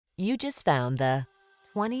You just found the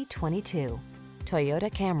 2022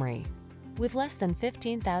 Toyota Camry. With less than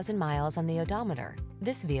 15,000 miles on the odometer,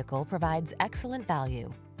 this vehicle provides excellent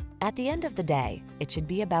value. At the end of the day, it should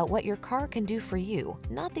be about what your car can do for you,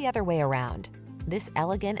 not the other way around. This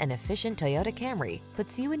elegant and efficient Toyota Camry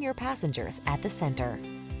puts you and your passengers at the center.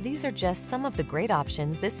 These are just some of the great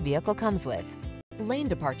options this vehicle comes with: lane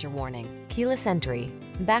departure warning, keyless entry,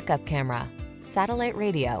 backup camera, satellite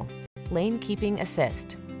radio, lane keeping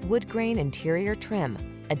assist, wood grain interior trim,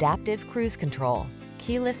 adaptive cruise control,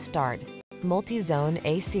 keyless start, multi-zone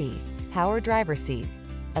AC, power driver seat.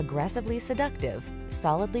 Aggressively seductive,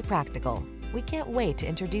 solidly practical. We can't wait to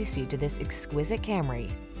introduce you to this exquisite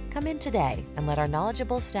Camry. Come in today and let our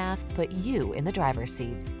knowledgeable staff put you in the driver's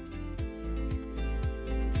seat.